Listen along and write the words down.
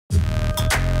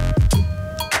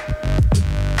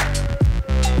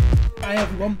Hey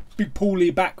everyone, Big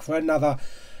Pauly back for another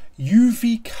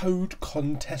UV code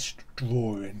contest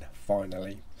drawing,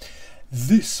 finally.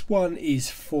 This one is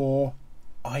for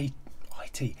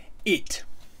it.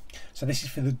 So this is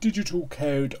for the digital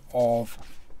code of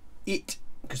it,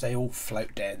 because they all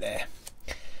float down there.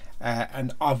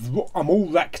 And I'm all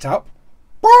racked up.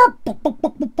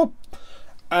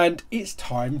 And it's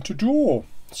time to draw.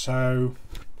 So,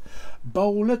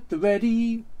 bowl at the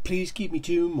ready. Please give me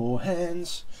 2 more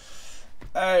hands.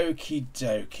 Okie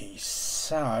dokie.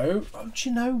 So, do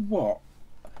you know what?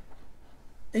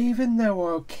 Even though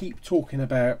I'll keep talking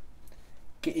about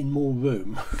getting more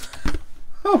room,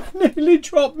 I've nearly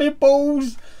dropped my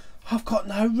balls. I've got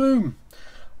no room.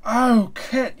 Oh,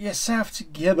 get yourself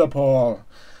together, Paul.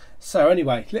 So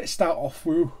anyway, let's start off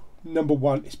with number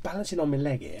 1. It's balancing on my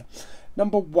leg here.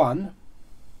 Number 1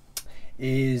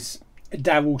 is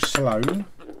Darryl Sloan.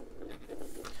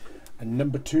 And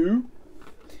number 2,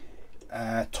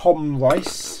 Tom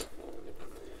Rice.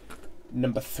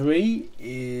 Number 3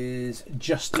 is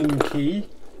Justin Key.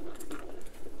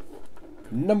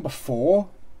 Number 4,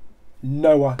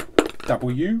 Noah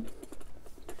W.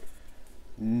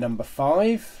 Number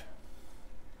 5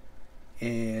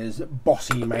 is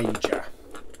Bossy Major.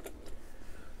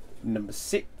 Number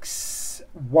 6,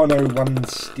 101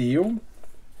 Steel.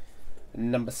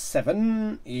 Number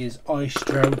 7 is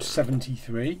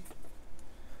iStroud73.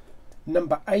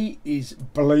 Number 8 is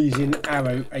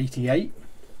BLaZiNArrOW 88.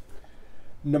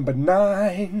 Number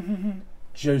 9,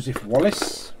 Joseph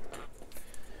Wallace.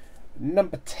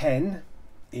 Number 10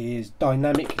 is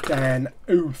Dynamic Dan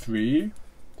 03.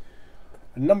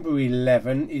 Number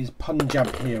 11 is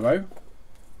PunjabHero.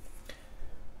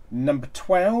 Number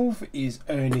 12 is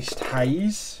Ernest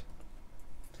Hayes.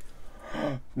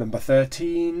 Number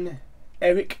 13,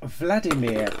 Erick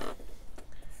Vladimir.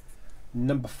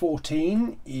 Number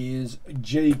 14 is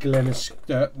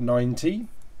Jedi Knight.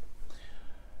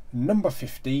 Number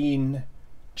 15,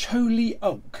 Cholee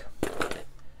Alk.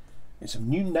 There's some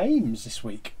new names this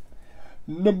week.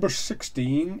 Number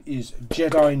 16 is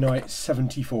Jedi Knight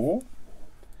 74.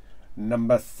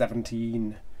 Number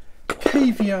 17,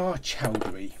 Caviar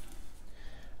Chowdary.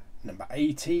 Number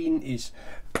 18 is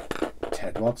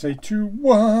 10, 1, 2,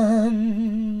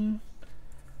 1.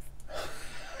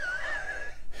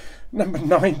 Number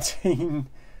 19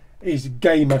 is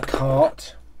Gamer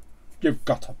Kart. You've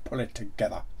got to pull it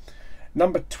together.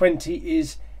 Number 20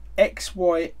 is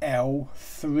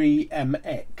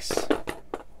XYL3MX.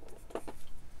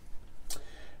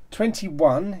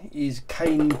 21 is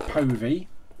Kane Povey.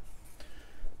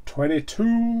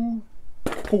 22,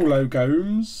 Paulo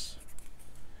Gomes.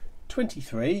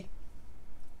 23,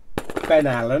 Ben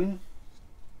Allen.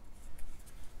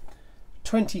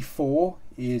 24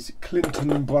 is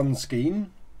Clinton Brunskine.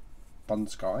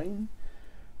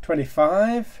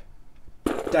 25,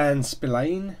 Dan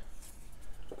Spillane.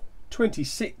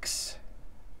 26,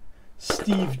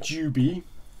 Steve Jubey.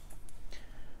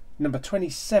 Number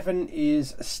 27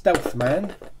 is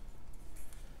Stealthman.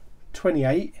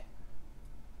 28,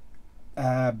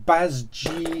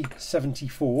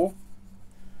 BazG74.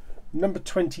 Number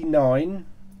 29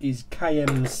 is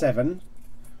KM7.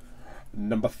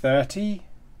 Number 30,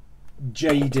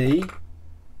 JD.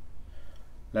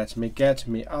 Let me get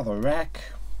me other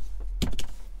rack.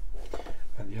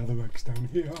 And the other rack's down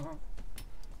here.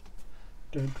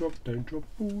 Don't drop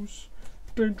balls.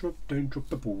 Don't drop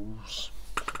the balls.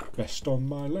 Rest on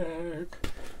my leg.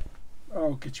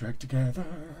 I'll get your act together.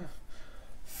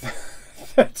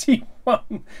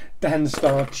 31,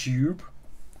 DanStar Tube.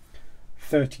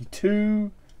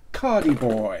 32, Cardy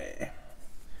Boy.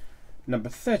 Number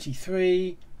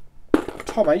 33,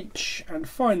 Tom H. And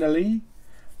finally,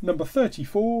 number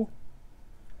 34,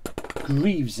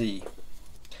 Greavesy.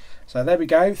 So there we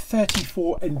go,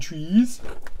 34 entries.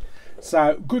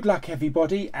 So good luck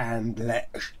everybody, and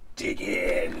let's dig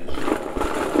in.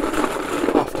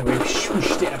 After we've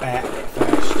swooshed it about a bit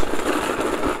first.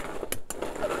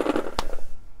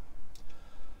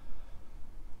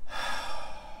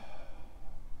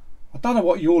 I don't know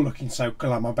what you're looking so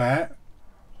glum about.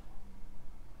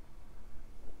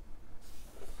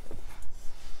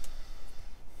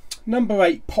 Number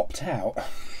 8 popped out.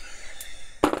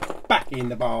 Back in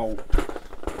the bowl.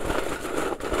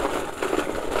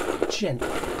 Gently.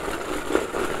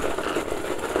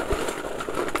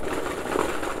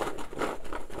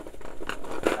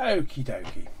 Okie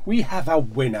dokie. We have a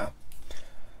winner.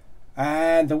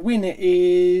 And the winner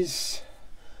is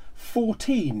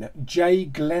 14, J.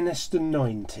 Glenister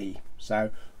 90.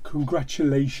 So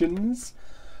congratulations.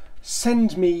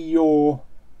 Send me your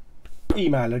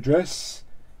email address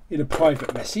in a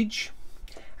private message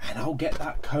and I'll get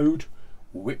that code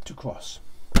whipped across.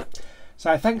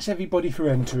 So thanks everybody for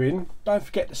entering. Don't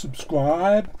forget to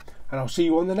subscribe, and I'll see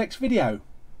you on the next video.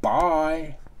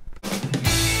 Bye.